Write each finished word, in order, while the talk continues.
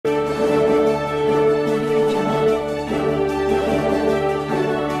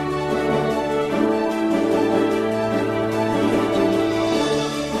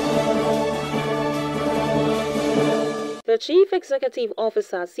Chief Executive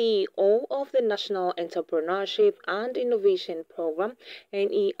Officer CEO of the National Entrepreneurship and Innovation Programme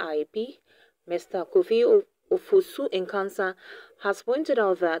 (NEIP), Mr. Kofi Ofosu Nkansah, has pointed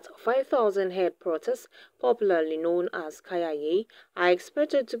out that 5,000 head protests, popularly known as Kayayei, are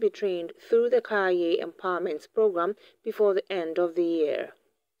expected to be trained through the Kayayei Empowerment Programme before the end of the year.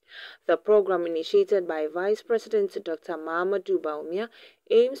 The program, initiated by Vice President Dr. Mahamadou Bawumia,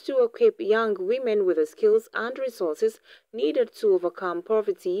 aims to equip young women with the skills and resources needed to overcome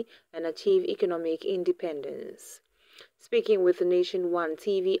poverty and achieve economic independence. Speaking with Nation One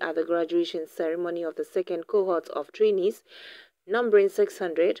TV at the graduation ceremony of the second cohort of trainees, numbering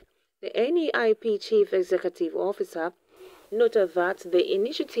 600, the NEIP Chief Executive Officer noted that the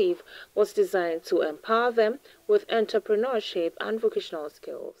initiative was designed to empower them with entrepreneurship and vocational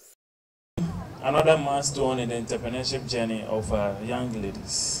skills. Another milestone in the entrepreneurship journey of young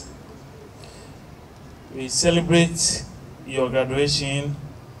ladies. We celebrate your graduation.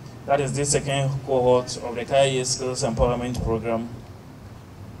 That is the second cohort of the Kayayei Skills Empowerment Programme.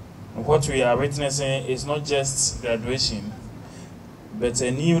 And what we are witnessing is not just graduation, but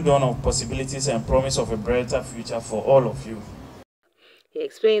a new dawn of possibilities and promise of a brighter future for all of you. He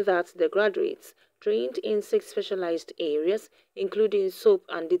explained that the graduates, trained in 6 specialized areas, including soap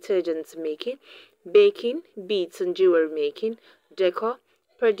and detergent making, baking, beads and jewelry making, decor,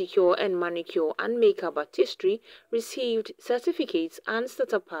 pedicure and manicure and makeup artistry, received certificates and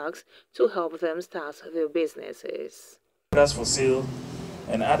starter packs to help them start their businesses. That's for sale,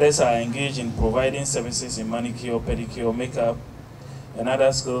 and others are engaged in providing services in manicure, pedicure, makeup, and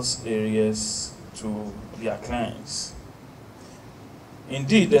other skills areas to their clients.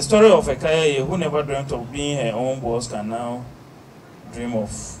 Indeed, the story of a Kayayei who never dreamt of being her own boss can now dream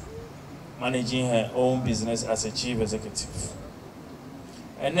of managing her own business as a chief executive.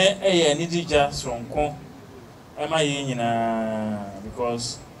 And then I need just from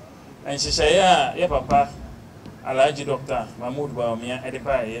because and she say yeah papa Alaji Dr. Mahmoud Bawumia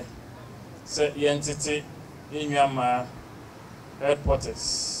Edibaye said entity in your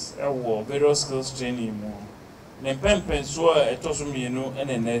headquarters various skills training more. Nempempen so etosumienu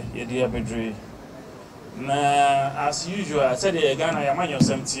enene yedi abedre na as usual I said the Ghana yamanyo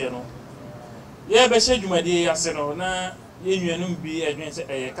semtie no ye be hye ase no na ye nnuanum bi adwen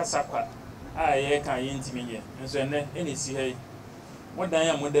se kasakwa a ye kan ye ntimi ye nso ene si hai modan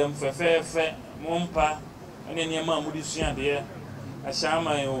ya modem fefefe mompa ene niam amudi sua de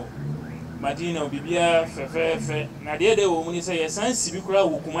ahyama yo madina obibia fefefe na de wo mu ni se ye sansi bi kura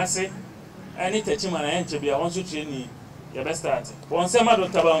wo kumase ani techima na enche bia won so training ya be start won se ma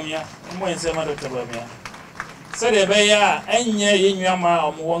Dr. Bawumia mo en se ma Dr. Bawumia se de be ya enye ye nnuama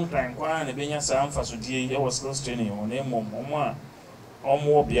omo won kan kwa na be nya sa amfaso die ye was skills training won e mom omo a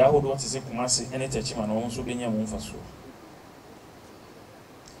omo bia hodo te se kumase ani techima na won so be nya mo mfaso.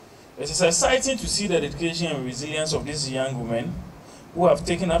 It is exciting to see the dedication and resilience of these young women who have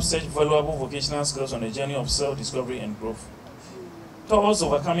taken up such valuable vocational skills on a journey of self-discovery and growth towards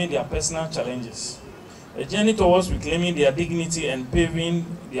overcoming their personal challenges, a journey towards reclaiming their dignity and paving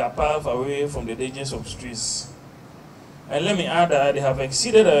their path away from the dangers of streets. And let me add that they have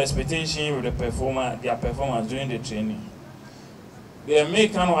exceeded our expectation with their performance during the training. They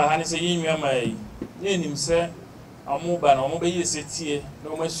make kind of a hand say, "You my name say, Amuba no mobe yesetie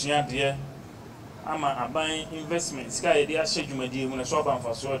no masua de ama aban investment sky dey ahye dwumadi mu na so ban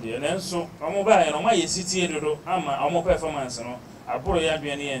faso de na nso amuba e no ma yesetie dodo ama amu performance no aburo ya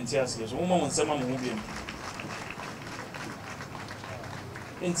dua ne enti asike so mo nsema mo biem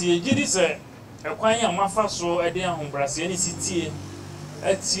enti ejidi se ekwan ya mafa so e dey ahombrase ne sitie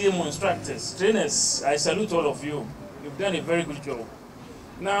atie mo instructors trainers. I salute all of you. You've done a very good job.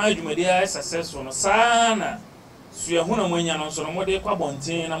 Now dwumadi is successful no sana so ya huna mwenya no so no mode kwa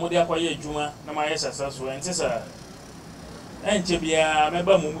bonten na mode akwa ye adwuma na ma ye successful enti sa enche bia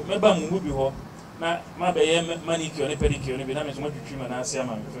meba mu bi ho na ma be ye manicure ne pedicure ne bi na me so matwitwi ma na ase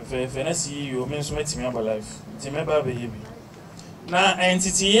ama fe na CEO me so matimi aba life enti meba be ye bi na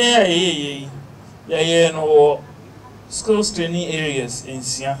entity ye no skills training areas in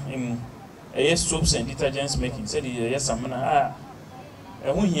sia soaps and detergents making said ye samana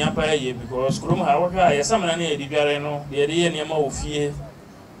who here by because Krumha, yes, some money, the Biareno, the idea near Mofie,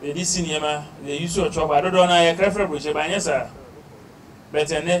 the Dicinema, the use of chop. I don't know, I prefer which by yes, sir.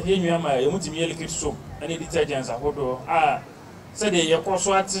 But and then here my multi soap, any detergents are hodo. Said the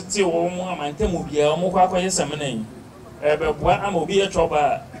Yakoswat Tio, and Temubia, Moka, yes, some name. But what I'm will be a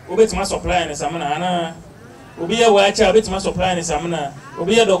chopper, obey my supply in the Samana, will be a watch, a bit my supply in the Samana, will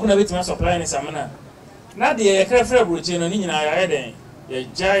be a document with my supply in the Samana. Not the aircraft routine on in our heading. ye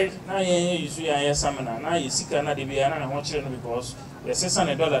jai na ye yusu ya samina na ye sika na de bia na ho kire no because ye sesa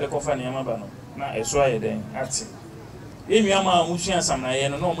ne dollar de kofa ne ma ba no na eso aye den ati enua ma musua samina ye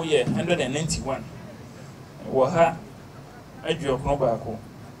no no mo ye 191 wo ha adwo kono ba ko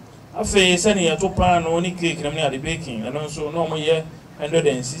afi se ne ye to pan no ni cake na me ade baking and so no mo ye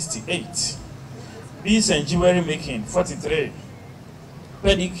 168 beads and jewelry making 43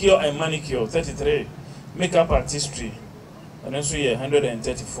 pedicure and manicure 33 makeup artistry and so ye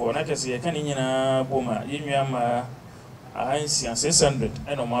 134 na kase ye kan nyina boma yenua ma ahansi 600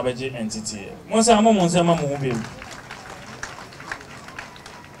 eno ma beje entity mo sa mo mo hu bi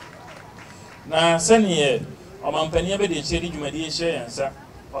na sane o mampani be de cheri dwumadi ye hye yansa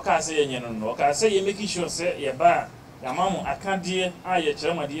o ka se ye nyeno no o ka se ye make sure se ye ba ya mamu akade a ye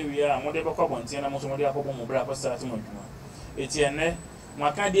kyeremade wi a mo de be kwabonten na mo so mo de akobom mo bra ko start mo dwuma eti ene mo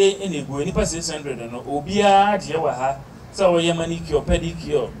akade ene go nipa 600 no obia de wa ha se wo ye manicure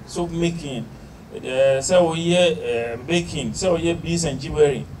pedicure soap making se wo ye baking se wo ye beads and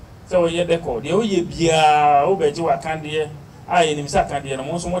jewelry se wo ye decor de wo ye bia wo beje wa kande a ye nimsa kande no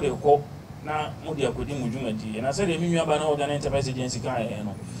mo so mo de ko na mo de akodi mo dwumadi na se de menua ba na organize enterprise agency kan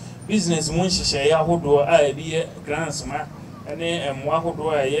no business mo nhihye ya hodo a bi ye grants ma ene mo ahodo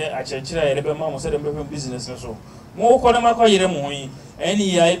a ye achechira ye be ma mo se de be business no so mo ko na makoyere mo yi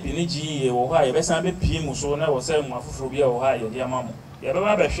NEIP ni GE wo ha ye be san be pie mu so na wo se mo afoforo bia wo ha ye dia ma mo ye be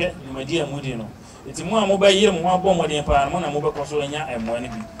ba be hwe nimadi amudi no eti mo a mo ba yire mo ho abọ mo de pa mo na mo be koso nya emo ani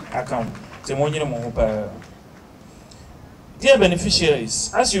bi account te mo nyire mo ho pa. Dear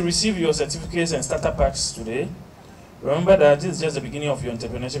beneficiaries, as you receive your certificates and starter packs today, remember that this is just the beginning of your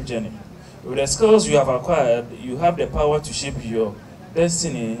entrepreneurship journey. With the skills you have acquired, you have the power to shape your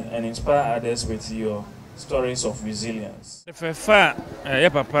destiny and inspire others with your stories of resilience. The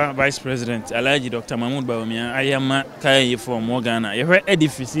Papa Vice President Alhaji Dr. Mahmoud Bawumia ayama Kayayei from Ghana. You heard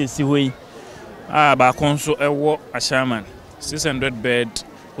edifice siwe ba konso ewo ashaman 600 bed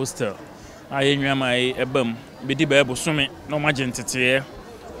hostel. Ayenwa mai ebam bedi ba ebosome no magentete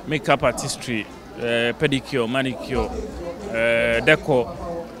makeup artistry, pedicure, manicure, decor,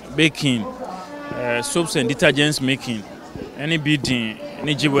 baking, soaps and detergents making, any beading,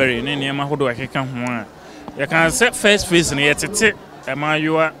 any jewelry, any nema hodo akeka ho a. You can set first phase na yetete ema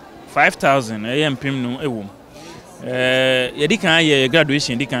you 5000 empim no ewom. Ye di kan ye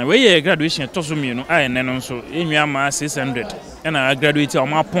graduation di kan we ye graduation to so mienu a ene no so enwa ma 600 na graduate o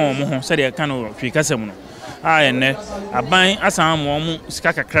ma pon mo ho se de kan no twi kasem no a ene aban asan mo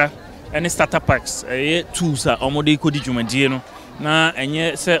sika kakra any starter packs tools a omo de kodi dwumadie no na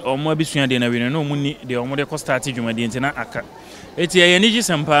enye se omo abisua de na we no omo ni de omo de ko start dwumadie ntina aka eti ye ni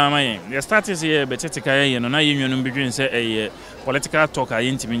gisempa amaye the start is ye betetika ye no na ye nwanu bedwen se political talk a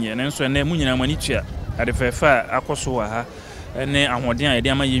ye ntimi nye na nso na mu nyina mani tua ade fefa akoso wa ha ene ahoden a ye de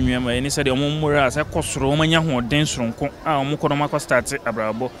ama ye nwanu ma ni se de omo mmura ase kosoro omo nya hoden soronko a omo kono makọ start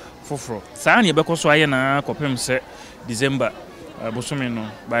abrabo foforo saa na ye bekoso aye na kopem se December bosome no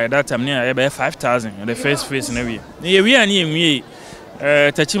by that time near about 5000 the first phase na we we ani enwie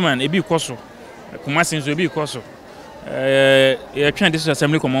tachiman ebi koso kumasi nso ebi koso ye twa this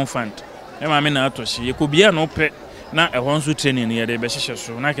assembly common fund e ma me na atoshi ye ko bia no pe na ehon so training ye de be hihye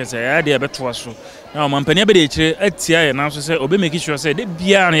so na kese ya de be to so na o mampani be de kire atia ye na so se obe make sure say de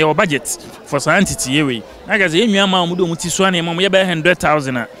bia na your budget for entity ye we na kese ye nwa ma mu do mu ti so na ye ma ye be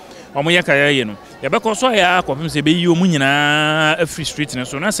 100000 a omo ye Kayayei no ye be ko so ya akopem se be yi omu nyina free street ne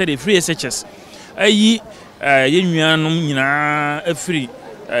so na say the free SHS ayi ye nwanom nyina free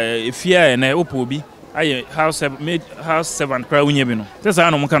efia na opobi aye house servant kra unye bi no te sa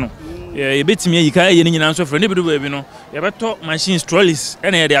no mka no ye betimi ayi Kayayei ni nyina so frɛ ne bi do ba bi no ye beto machines trolleys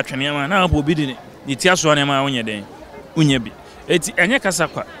ene ye de atwene ma na opobi di ti aso ne ma unye den unye bi eti enye kasa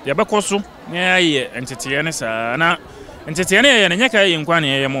kwa ye be ko so ne aye entete ne sa na entete ne ye ne Kayayei nkwa ne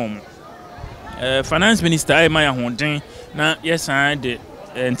ye mo finance minister ay ma ya hoden na yesan de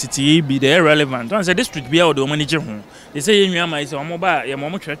entity be the relevant on say district bia o de manage ho they say yenwa ma say omo ba ye mo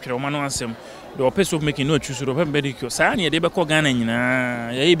twetwere o ma no asem the opes of making no choose ro pedicure sa na ye de be ko Ghana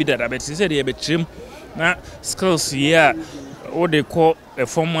nyina ye bi dada bet say de ye betrem na skills here o de ko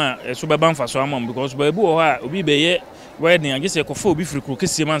form a so be ban fa so amam because ba bu o ha obi be ye wedding age say ko fa obi frikuru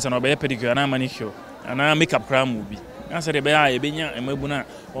kesi man sa na be ye pedicure na manicure na makeup cram obi answer the bear, Benya, and Mabuna,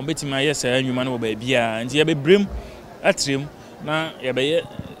 on betting my yes, and you man will be and ye be brim at him. Now, ye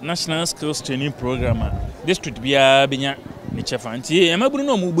National Skills Training Program, District Bia Benya, Nicha Fanti, and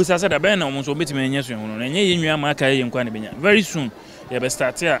Mabuno Mubus as a band almost obeyed me, yes, and ye Kayayei and Quanibina. Very soon, ye be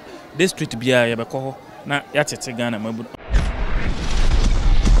start here, District Bia, ye be call, now yet it's a Ghana Mabu.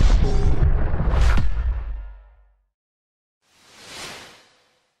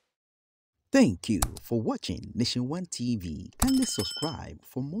 Thank you for watching Nation One TV. Kindly subscribe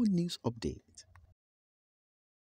for more news updates.